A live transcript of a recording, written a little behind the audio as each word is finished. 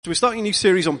So we're starting a new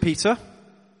series on Peter,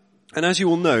 and as you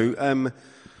all know,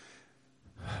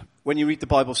 when you read the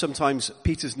Bible, sometimes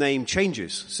Peter's name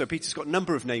changes. So Peter's got a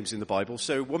number of names in the Bible.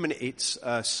 So one minute it's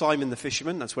Simon the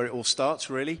fisherman, that's where it all starts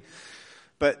really.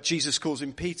 But Jesus calls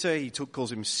him Peter, he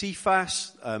calls him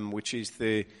Cephas, which is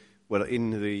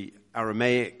in the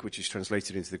Aramaic, which is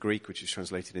translated into the Greek, which is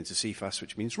translated into Cephas,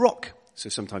 which means rock. So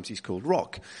sometimes he's called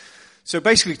Rock. So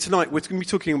basically tonight we're going to be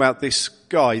talking about this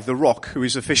guy, the Rock, who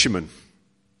is a fisherman.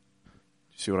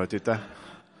 See what I did there?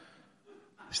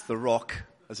 It's the Rock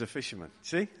as a fisherman.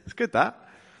 See? It's good, that.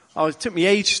 It took me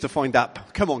ages to find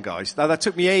that. Come on, guys. Now, that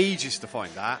took me ages to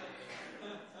find that.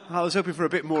 I was hoping for a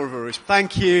bit more of a response.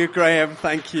 Thank you, Graham.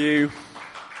 Thank you.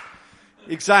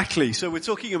 Exactly. So we're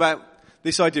talking about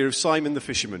this idea of Simon the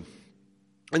fisherman.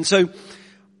 And so,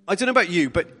 I don't know about you,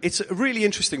 but it's really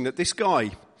interesting that this guy,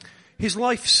 his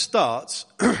life starts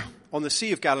on the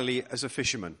Sea of Galilee as a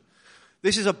fisherman.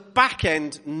 This is a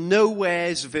back-end,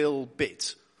 nowheresville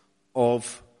bit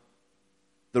of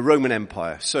the Roman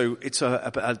Empire. So it's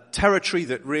a territory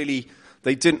that really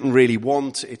they didn't really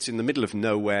want. It's in the middle of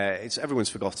nowhere. Everyone's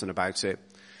forgotten about it.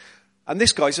 And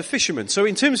this guy's a fisherman. So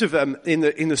in terms of in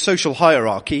the social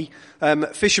hierarchy,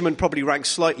 fishermen probably rank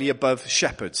slightly above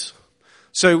shepherds.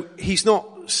 So he's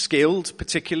not skilled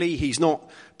particularly. He's not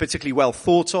particularly well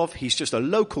thought of. He's just a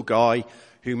local guy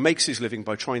who makes his living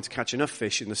by trying to catch enough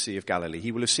fish in the Sea of Galilee.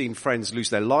 He will have seen friends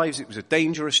lose their lives. It was a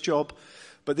dangerous job,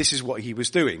 but this is what he was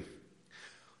doing.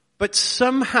 But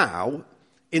somehow,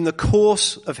 in the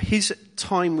course of his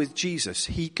time with Jesus,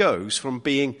 he goes from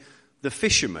being the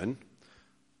fisherman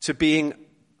to being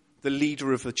the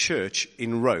leader of the church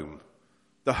in Rome,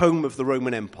 the home of the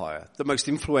Roman Empire, the most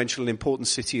influential and important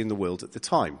city in the world at the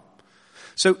time.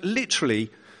 So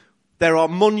literally, there are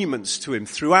monuments to him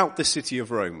throughout the city of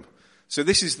Rome. So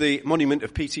this is the monument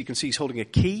of Peter. You can see he's holding a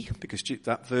key, because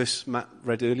that verse Matt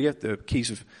read earlier, the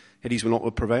keys of Hades will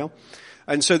not prevail.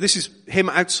 And so this is him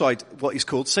outside what is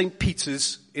called St.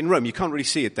 Peter's in Rome. You can't really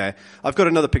see it there. I've got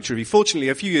another picture of you. Fortunately,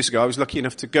 a few years ago, I was lucky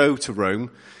enough to go to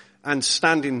Rome and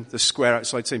stand in the square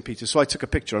outside St. Peter's. So I took a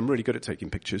picture. I'm really good at taking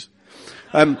pictures.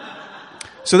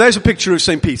 So there's a picture of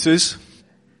St. Peter's.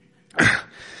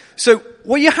 So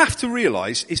what you have to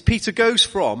realize is Peter goes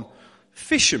from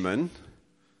fisherman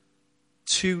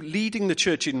to leading the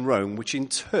church in Rome, which in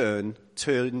turn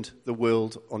turned the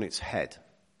world on its head.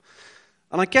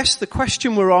 And I guess the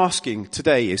question we're asking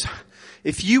today is,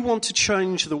 if you want to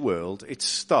change the world, it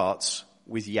starts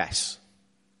with yes.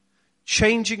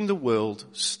 Changing the world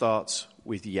starts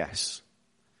with yes.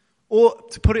 Or,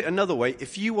 to put it another way,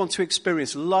 if you want to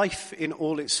experience life in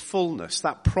all its fullness,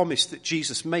 that promise that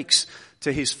Jesus makes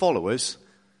to his followers,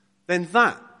 then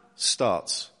that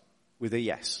starts with a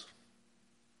yes.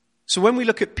 So when we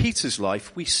look at Peter's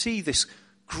life, we see this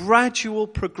gradual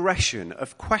progression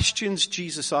of questions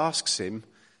Jesus asks him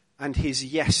and his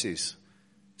yeses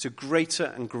to greater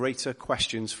and greater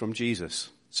questions from Jesus.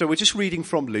 So we're just reading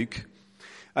from Luke,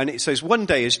 and it says, one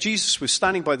day as Jesus was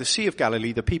standing by the Sea of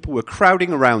Galilee, the people were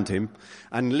crowding around him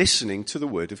and listening to the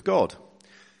word of God.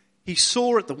 He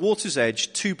saw at the water's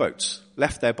edge 2 boats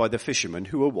left there by the fishermen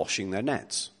who were washing their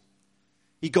nets.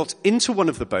 He got into one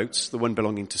of the boats, the one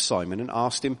belonging to Simon, and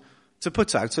asked him to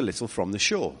put out a little from the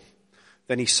shore.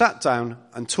 Then he sat down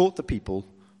and taught the people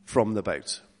from the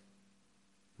boat.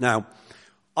 Now,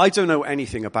 I don't know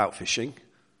anything about fishing,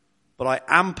 but I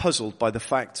am puzzled by the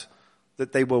fact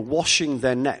that they were washing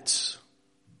their nets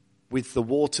with the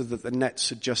water that the nets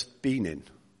had just been in.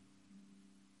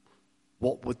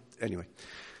 Anyway,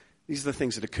 these are the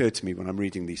things that occur to me when I'm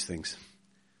reading these things.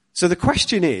 So the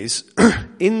question is,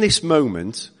 in this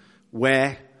moment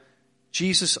where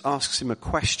Jesus asks him a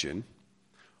question,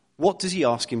 what does he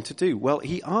ask him to do? Well,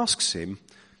 he asks him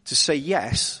to say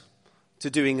yes to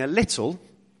doing a little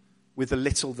with the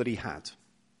little that he had.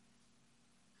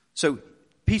 So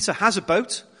Peter has a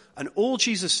boat, and all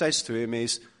Jesus says to him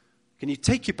is, can you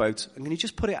take your boat and can you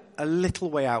just put it a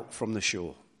little way out from the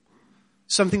shore?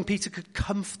 Something Peter could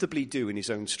comfortably do in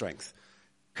his own strength.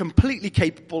 Completely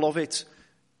capable of it.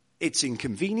 It's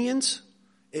inconvenient.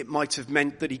 It might have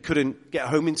meant that he couldn't get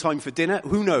home in time for dinner.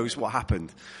 Who knows what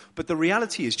happened? But the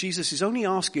reality is Jesus is only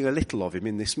asking a little of him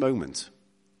in this moment.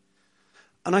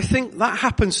 And I think that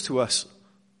happens to us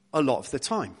a lot of the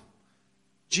time.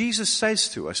 Jesus says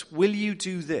to us, will you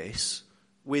do this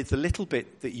with the little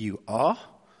bit that you are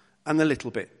and the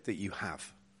little bit that you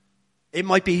have? It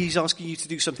might be he's asking you to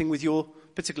do something with your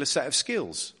particular set of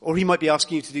skills. Or he might be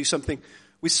asking you to do something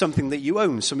with something that you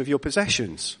own, some of your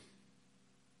possessions.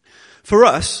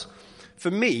 For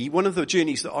me, one of the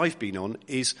journeys that I've been on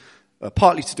is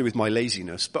partly to do with my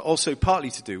laziness, but also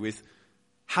partly to do with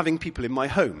having people in my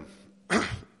home.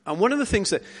 And one of the things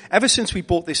that, ever since we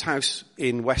bought this house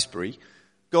in Westbury,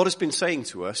 God has been saying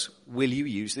to us, will you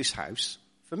use this house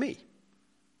for me?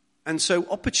 And so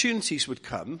opportunities would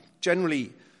come,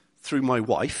 generally through my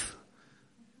wife,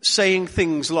 saying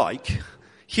things like,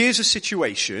 here's a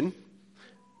situation,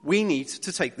 we need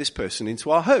to take this person into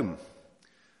our home.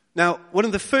 Now, one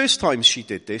of the first times she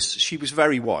did this, she was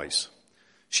very wise.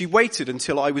 She waited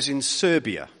until I was in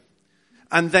Serbia.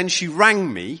 And then she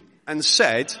rang me and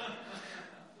said,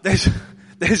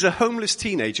 there's a homeless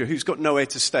teenager who's got nowhere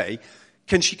to stay.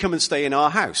 Can she come and stay in our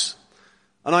house?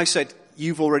 And I said,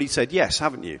 you've already said yes,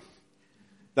 haven't you?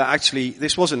 That actually,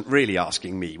 this wasn't really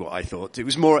asking me what I thought. It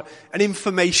was more an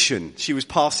information she was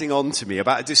passing on to me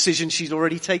about a decision she'd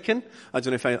already taken. I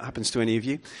don't know if it happens to any of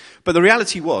you. But the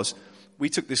reality was, we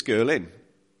took this girl in.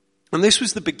 And this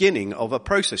was the beginning of a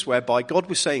process whereby God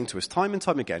was saying to us time and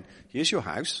time again, here's your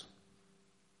house.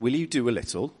 Will you do a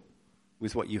little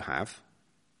with what you have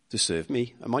to serve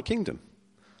me and my kingdom?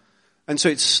 And so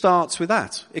it starts with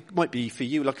that. It might be for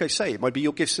you, like I say, it might be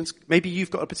your gifts. Maybe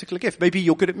you've got a particular gift. Maybe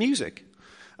you're good at music.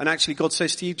 And actually God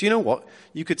says to you, do you know what?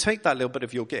 You could take that little bit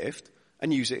of your gift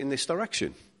and use it in this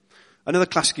direction. Another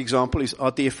classic example is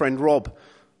our dear friend Rob.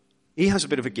 He has a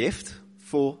bit of a gift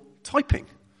for typing.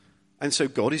 And so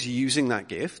God is using that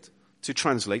gift to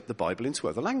translate the Bible into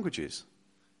other languages.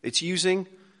 It's using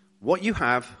what you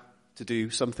have to do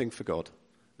something for God,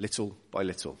 little by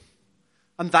little.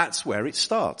 And that's where it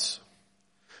starts.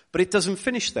 But it doesn't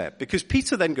finish there, because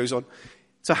Peter then goes on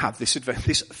to have this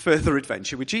further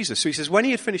adventure with Jesus. So he says, when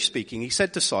he had finished speaking, he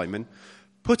said to Simon,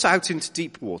 put out into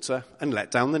deep water and let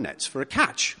down the nets for a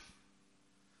catch.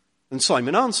 And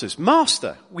Simon answers,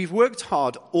 Master, we've worked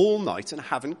hard all night and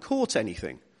haven't caught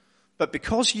anything. But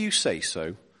because you say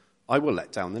so, I will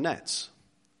let down the nets.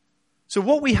 So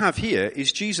what we have here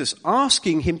is Jesus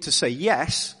asking him to say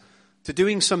yes to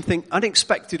doing something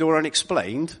unexpected or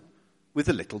unexplained with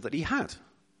the little that he had.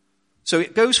 So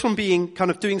it goes from being kind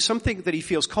of doing something that he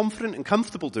feels confident and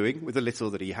comfortable doing with the little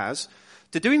that he has,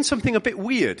 to doing something a bit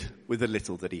weird with the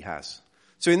little that he has.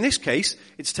 So in this case,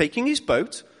 it's taking his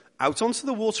boat out onto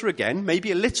the water again,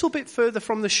 maybe a little bit further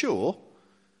from the shore,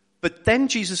 but then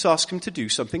Jesus asks him to do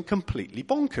something completely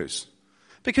bonkers.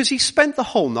 Because he spent the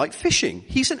whole night fishing.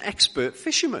 He's an expert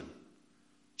fisherman.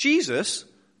 Jesus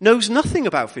knows nothing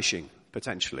about fishing,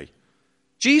 potentially.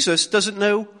 Jesus doesn't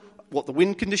know what the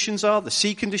wind conditions are, the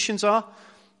sea conditions are.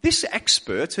 This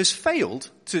expert has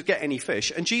failed to get any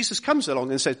fish, and Jesus comes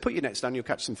along and says, put your nets down, you'll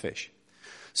catch some fish.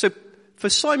 So for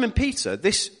Simon Peter,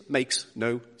 this makes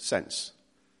no sense.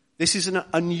 This is an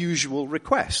unusual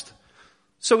request.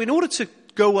 So in order to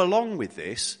go along with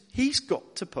this, he's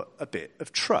got to put a bit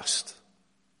of trust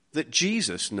that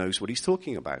Jesus knows what he's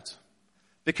talking about.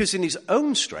 Because in his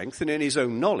own strength and in his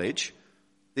own knowledge,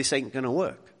 this ain't going to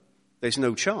work. There's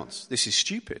no chance. This is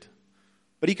stupid.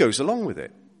 But he goes along with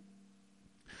it.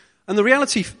 And the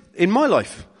reality in my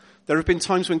life, there have been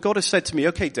times when God has said to me,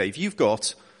 okay, Dave, you've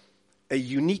got a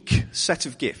unique set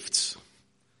of gifts.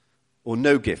 Or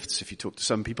no gifts if you talk to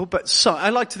some people, but some, I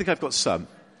like to think I've got some.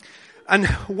 And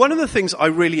one of the things I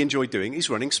really enjoy doing is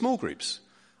running small groups.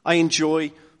 I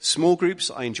enjoy small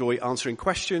groups. I enjoy answering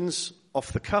questions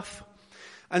off the cuff.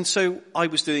 And so I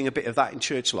was doing a bit of that in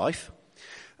church life.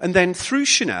 And then through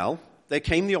Chanel, there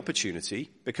came the opportunity,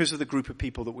 because of the group of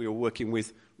people that we were working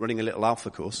with running a little alpha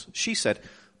course, she said,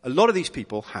 a lot of these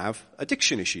people have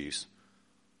addiction issues.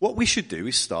 What we should do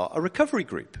is start a recovery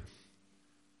group.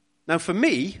 Now for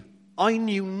me, I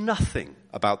knew nothing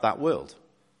about that world.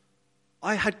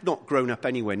 I had not grown up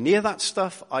anywhere near that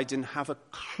stuff. I didn't have a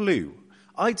clue.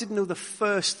 I didn't know the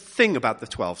first thing about the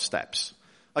 12 steps.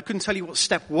 I couldn't tell you what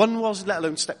step 1 was, let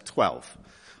alone step 12.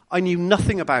 I knew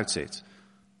nothing about it.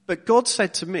 But God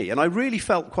said to me, and I really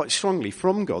felt quite strongly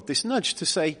from God, this nudge to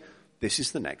say, this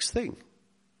is the next thing.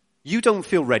 You don't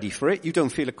feel ready for it. You don't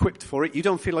feel equipped for it. You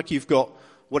don't feel like you've got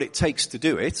what it takes to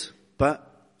do it. But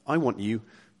I want you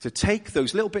to take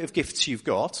those little bit of gifts you've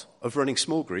got of running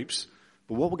small groups.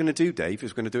 But what we're going to do, Dave,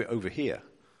 is we're going to do it over here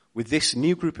with this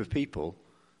new group of people.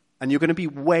 And you're going to be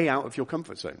way out of your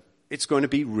comfort zone. It's going to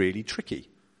be really tricky.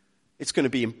 It's going to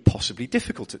be impossibly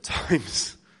difficult at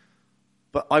times.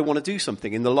 But I want to do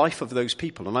something in the life of those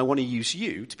people, and I want to use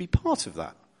you to be part of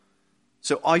that.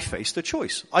 So I faced a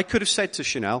choice. I could have said to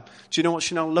Chanel, do you know what,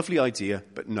 Chanel, lovely idea,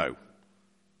 but no,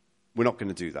 we're not going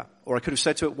to do that. Or I could have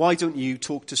said to her, why don't you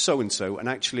talk to so-and-so, and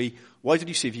actually, why don't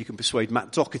you see if you can persuade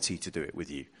Matt Doherty to do it with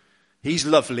you? He's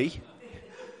lovely.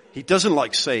 He doesn't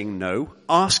like saying no.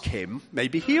 Ask him,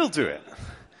 maybe he'll do it.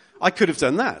 I could have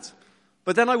done that.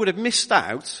 But then I would have missed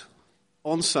out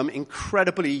on some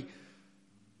incredibly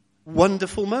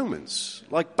wonderful moments,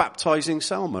 like baptizing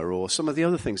Selma or some of the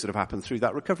other things that have happened through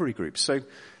that recovery group. So,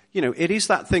 it is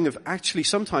that thing of actually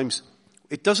sometimes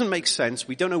it doesn't make sense.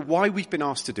 We don't know why we've been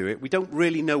asked to do it. We don't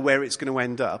really know where it's going to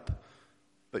end up.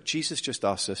 But Jesus just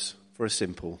asks us for a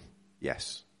simple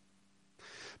yes.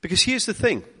 Because here's the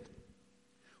thing.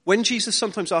 When Jesus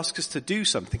sometimes asks us to do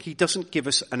something, he doesn't give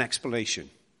us an explanation.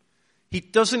 He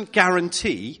doesn't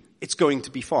guarantee it's going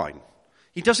to be fine.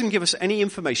 He doesn't give us any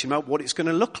information about what it's going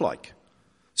to look like.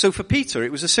 So for Peter,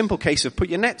 it was a simple case of put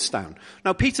your nets down.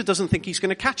 Now, Peter doesn't think he's going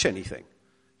to catch anything.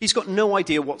 He's got no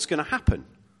idea what's going to happen.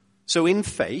 So in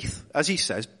faith, as he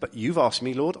says, but you've asked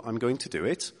me, Lord, I'm going to do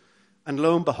it. And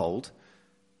lo and behold,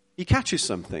 he catches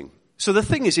something. So the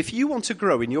thing is, if you want to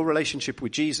grow in your relationship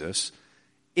with Jesus,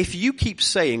 if you keep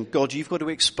saying, God, you've got to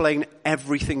explain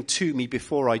everything to me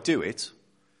before I do it,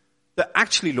 that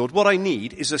actually, Lord, what I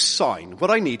need is a sign.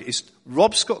 What I need is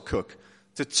Rob Scott Cook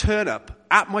to turn up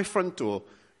at my front door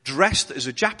dressed as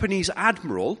a Japanese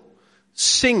admiral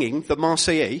singing the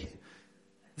Marseillaise.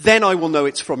 Then I will know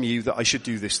it's from you that I should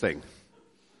do this thing.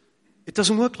 It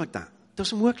doesn't work like that. It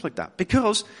doesn't work like that.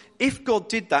 Because if God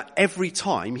did that every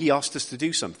time he asked us to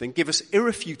do something, give us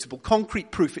irrefutable,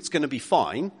 concrete proof it's going to be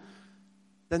fine,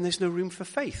 then there's no room for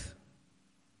faith.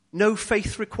 No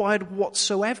faith required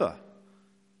whatsoever.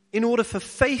 In order for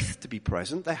faith to be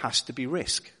present, there has to be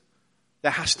risk.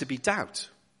 There has to be doubt.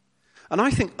 And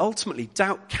I think ultimately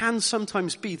doubt can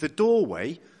sometimes be the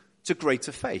doorway to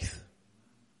greater faith.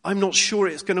 I'm not sure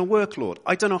it's going to work, Lord.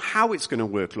 I don't know how it's going to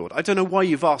work, Lord. I don't know why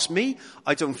you've asked me.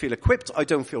 I don't feel equipped. I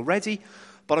don't feel ready.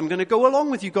 But I'm going to go along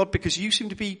with you, God, because you seem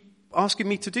to be asking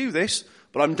me to do this.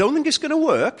 But I don't think it's going to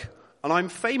work. And I'm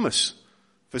famous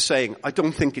for saying, I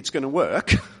don't think it's going to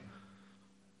work.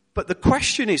 But the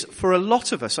question is, for a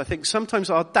lot of us, I think sometimes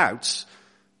our doubts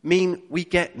mean we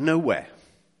get nowhere.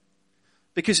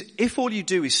 Because if all you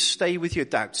do is stay with your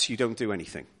doubts, you don't do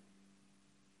anything.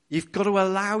 You've got to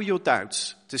allow your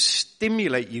doubts to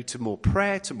stimulate you to more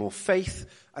prayer, to more faith,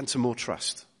 and to more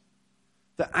trust.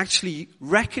 That actually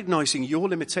recognizing your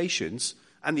limitations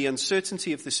and the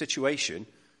uncertainty of the situation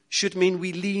should mean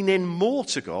we lean in more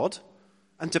to God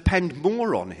and depend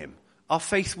more on him. Our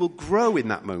faith will grow in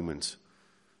that moment.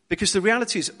 Because the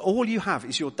reality is, all you have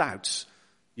is your doubts.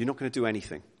 You're not going to do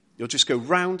anything. You'll just go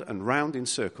round and round in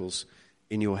circles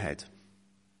in your head.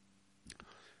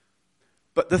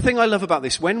 But the thing I love about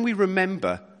this, when we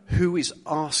remember who is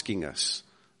asking us,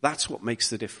 that's what makes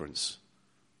the difference.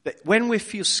 That when we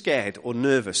feel scared or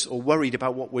nervous or worried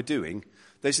about what we're doing,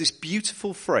 there's this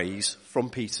beautiful phrase from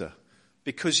Peter.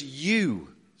 Because you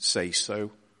say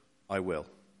so, I will.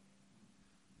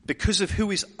 Because of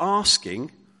who is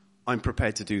asking, I'm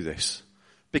prepared to do this.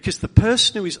 Because the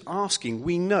person who is asking,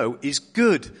 we know, is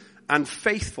good and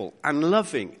faithful and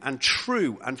loving and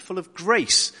true and full of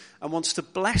grace and wants to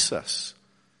bless us.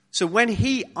 So when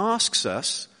he asks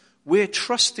us, we're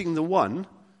trusting the one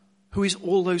who is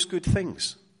all those good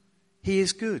things. He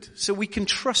is good. So we can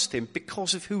trust him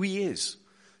because of who he is.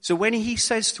 So when he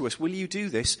says to us, will you do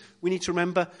this? We need to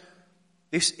remember,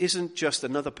 this isn't just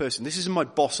another person. This isn't my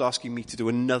boss asking me to do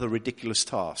another ridiculous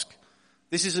task.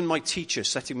 This isn't my teacher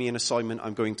setting me an assignment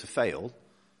I'm going to fail.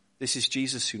 This is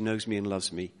Jesus who knows me and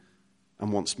loves me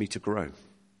and wants me to grow.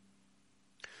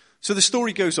 So the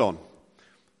story goes on.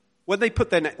 When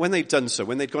they'd done so,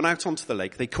 when they'd gone out onto the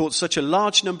lake, they caught such a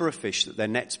large number of fish that their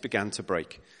nets began to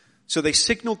break. So they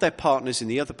signaled their partners in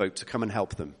the other boat to come and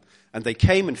help them. And they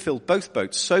came and filled both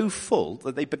boats so full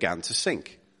that they began to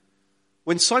sink.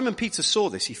 When Simon Peter saw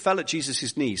this, he fell at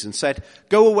Jesus' knees and said,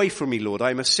 "Go away from me, Lord,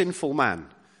 I am a sinful man."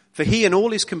 For he and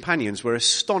all his companions were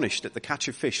astonished at the catch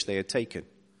of fish they had taken.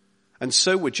 And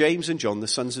so were James and John, the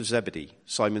sons of Zebedee,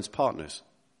 Simon's partners.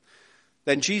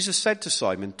 Then Jesus said to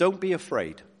Simon, "Don't be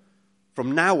afraid.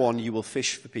 From now on you will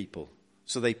fish for people."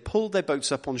 So they pulled their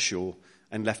boats up on shore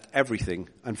and left everything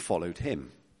and followed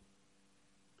him.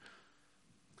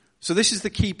 So this is the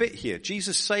key bit here.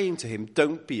 Jesus saying to him,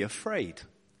 don't be afraid.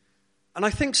 And I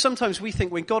think sometimes we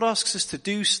think when God asks us to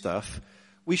do stuff,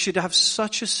 we should have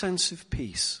such a sense of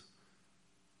peace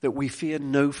that we fear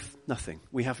nothing.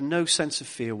 We have no sense of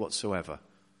fear whatsoever.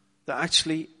 That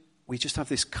actually we just have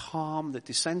this calm that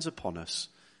descends upon us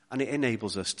and it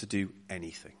enables us to do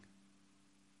anything.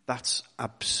 That's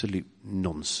absolute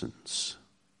nonsense.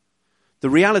 The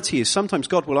reality is sometimes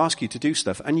God will ask you to do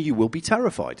stuff and you will be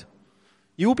terrified.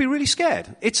 You will be really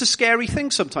scared. It's a scary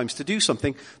thing sometimes to do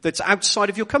something that's outside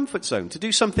of your comfort zone, to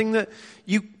do something that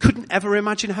you couldn't ever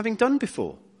imagine having done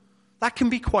before. That can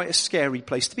be quite a scary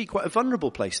place to be, quite a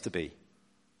vulnerable place to be.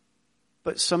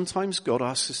 But sometimes God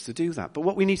asks us to do that. But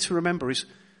what we need to remember is,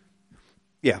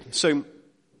 so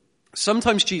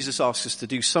Sometimes Jesus asks us to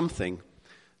do something.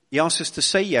 He asks us to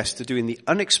say yes to doing the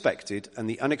unexpected and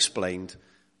the unexplained,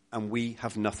 and we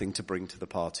have nothing to bring to the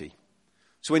party.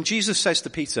 So when Jesus says to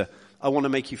Peter, I want to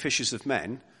make you fishers of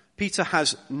men, Peter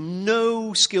has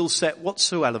no skill set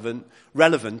whatsoever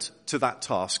relevant to that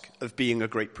task of being a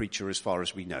great preacher as far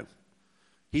as we know.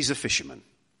 He's a fisherman.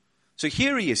 So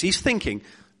here he is. He's thinking,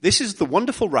 this is the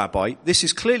wonderful rabbi. This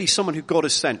is clearly someone who God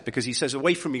has sent, because he says,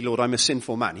 away from me, Lord, I'm a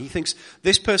sinful man. He thinks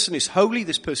this person is holy.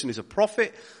 This person is a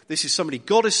prophet. This is somebody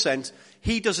God has sent.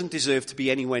 He doesn't deserve to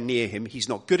be anywhere near him. He's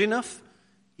not good enough.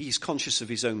 He's conscious of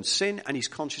his own sin, and he's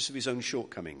conscious of his own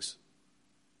shortcomings.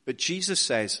 But Jesus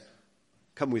says,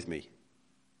 come with me.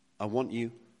 I want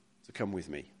you to come with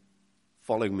me.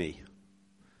 Follow me.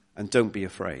 And don't be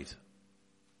afraid.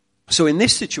 So in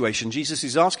this situation, Jesus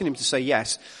is asking him to say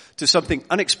yes to something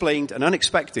unexplained and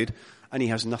unexpected, and he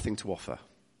has nothing to offer.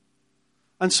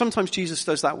 And sometimes Jesus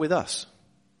does that with us.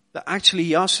 That actually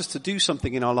he asks us to do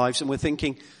something in our lives, and we're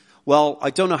thinking, well,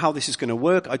 I don't know how this is going to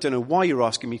work. I don't know why you're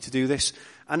asking me to do this.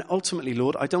 And ultimately,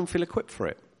 Lord, I don't feel equipped for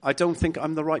it. I don't think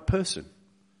I'm the right person.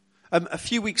 A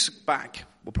few weeks back,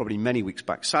 well, probably many weeks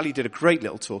back, Sally did a great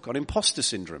little talk on imposter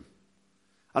syndrome.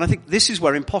 And I think this is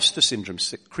where imposter syndrome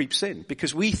creeps in,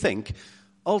 because we think,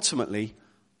 ultimately,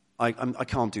 I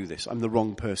can't do this. I'm the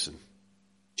wrong person.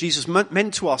 Jesus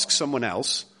meant to ask someone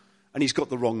else, and he's got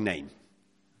the wrong name.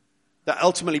 That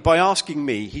ultimately, by asking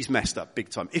me, he's messed up big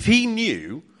time. If he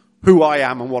knew who I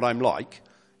am and what I'm like,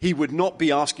 he would not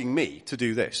be asking me to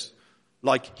do this.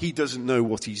 Like he doesn't know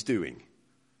what he's doing.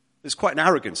 There's quite an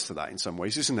arrogance to that in some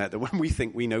ways, isn't there? That when we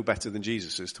think we know better than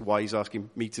Jesus as to why he's asking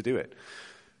me to do it.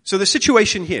 So the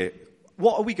situation here,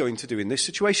 what are we going to do in this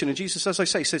situation? And Jesus, as I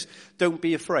say, says, don't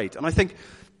be afraid. And I think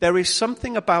there is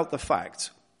something about the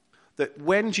fact that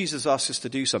when Jesus asks us to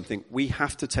do something, we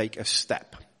have to take a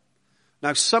step.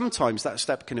 Now, sometimes that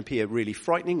step can appear really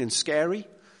frightening and scary.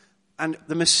 And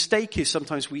the mistake is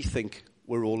sometimes we think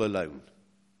we're all alone.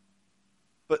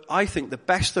 But I think the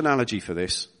best analogy for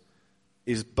this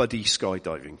is buddy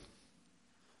skydiving.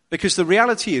 Because the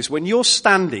reality is, when you're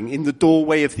standing in the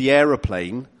doorway of the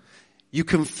aeroplane, you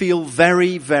can feel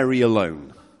very, very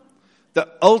alone.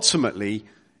 That ultimately,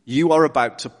 you are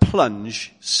about to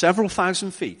plunge several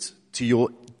thousand feet to your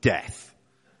death.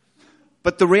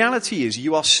 But the reality is,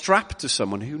 you are strapped to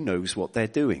someone who knows what they're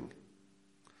doing.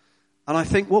 And I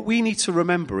think what we need to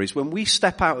remember is when we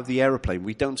step out of the aeroplane,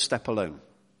 we don't step alone.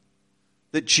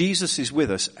 That Jesus is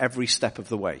with us every step of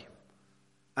the way.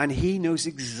 And he knows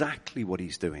exactly what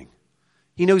he's doing.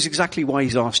 He knows exactly why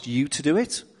he's asked you to do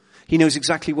it. He knows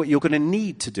exactly what you're going to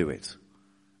need to do it.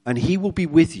 And he will be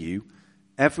with you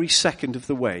every second of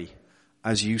the way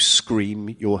as you scream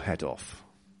your head off.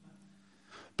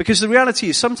 Because the reality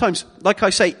is sometimes, like I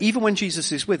say, even when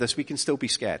Jesus is with us, we can still be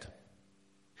scared.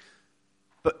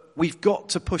 But we've got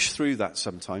to push through that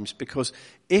sometimes, because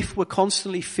if we're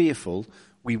constantly fearful,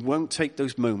 we won't take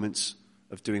those moments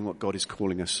of doing what God is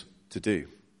calling us to do.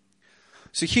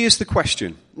 So here's the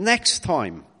question. Next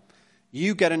time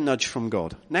you get a nudge from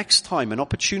God, next time an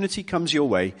opportunity comes your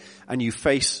way and you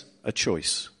face a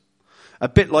choice, a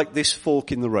bit like this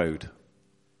fork in the road,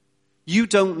 you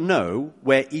don't know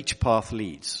where each path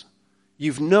leads.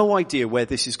 You've no idea where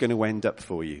this is going to end up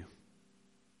for you.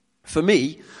 For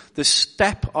me, the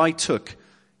step I took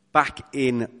back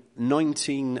in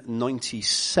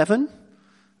 1997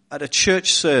 at a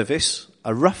church service,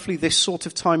 roughly this sort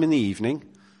of time in the evening,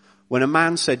 when a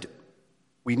man said,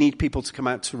 we need people to come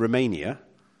out to Romania,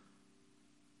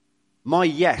 my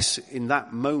yes in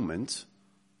that moment,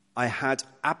 I had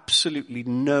absolutely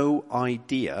no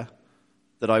idea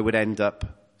that I would end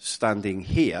up standing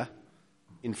here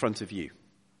in front of you.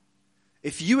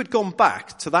 If you had gone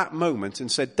back to that moment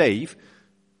and said, Dave,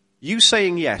 you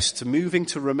saying yes to moving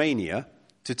to Romania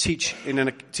to teach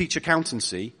teach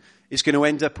accountancy is going to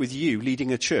end up with you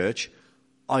leading a church,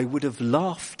 I would have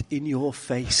laughed in your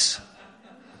face.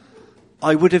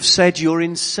 I would have said, you're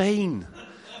insane.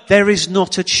 There is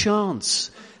not a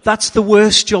chance. That's the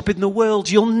worst job in the world.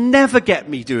 You'll never get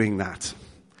me doing that.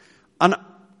 And I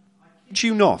kid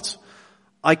you not,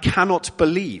 I cannot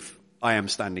believe I am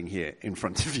standing here in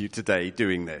front of you today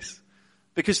doing this.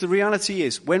 Because the reality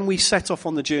is, when we set off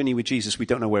on the journey with Jesus, we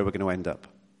don't know where we're going to end up.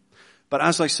 But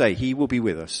as I say, he will be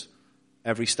with us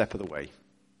every step of the way,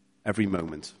 every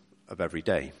moment of every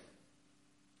day.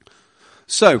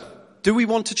 So, do we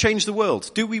want to change the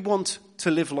world? Do we want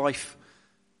to live life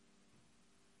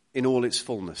in all its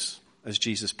fullness, as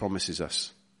Jesus promises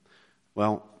us?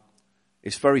 Well,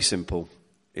 it's very simple.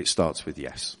 It starts with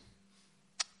yes.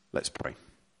 Let's pray.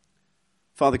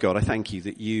 Father God, I thank you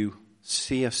that you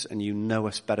see us and you know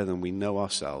us better than we know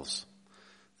ourselves.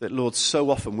 That, Lord,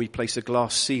 so often we place a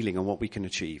glass ceiling on what we can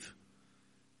achieve.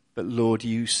 But, Lord,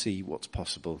 you see what's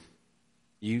possible.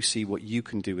 You see what you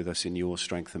can do with us in your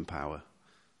strength and power.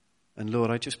 And,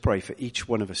 Lord, I just pray for each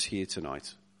one of us here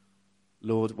tonight.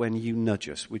 Lord, when you nudge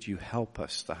us, would you help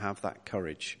us to have that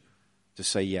courage to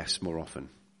say yes more often,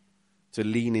 to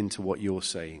lean into what you're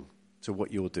saying, to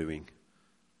what you're doing.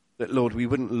 That, Lord, we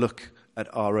wouldn't look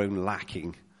at our own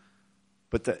lacking,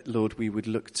 but that, Lord, we would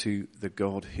look to the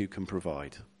God who can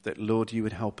provide. That, Lord, you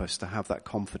would help us to have that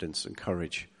confidence and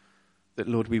courage. That,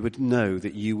 Lord, we would know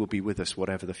that you will be with us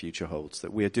whatever the future holds,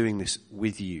 that we are doing this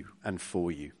with you and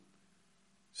for you.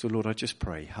 So, Lord, I just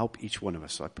pray, help each one of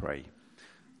us, I pray,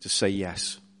 to say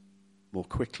yes more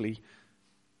quickly,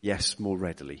 yes more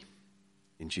readily.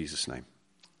 In Jesus' name,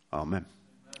 amen.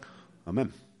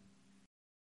 Amen.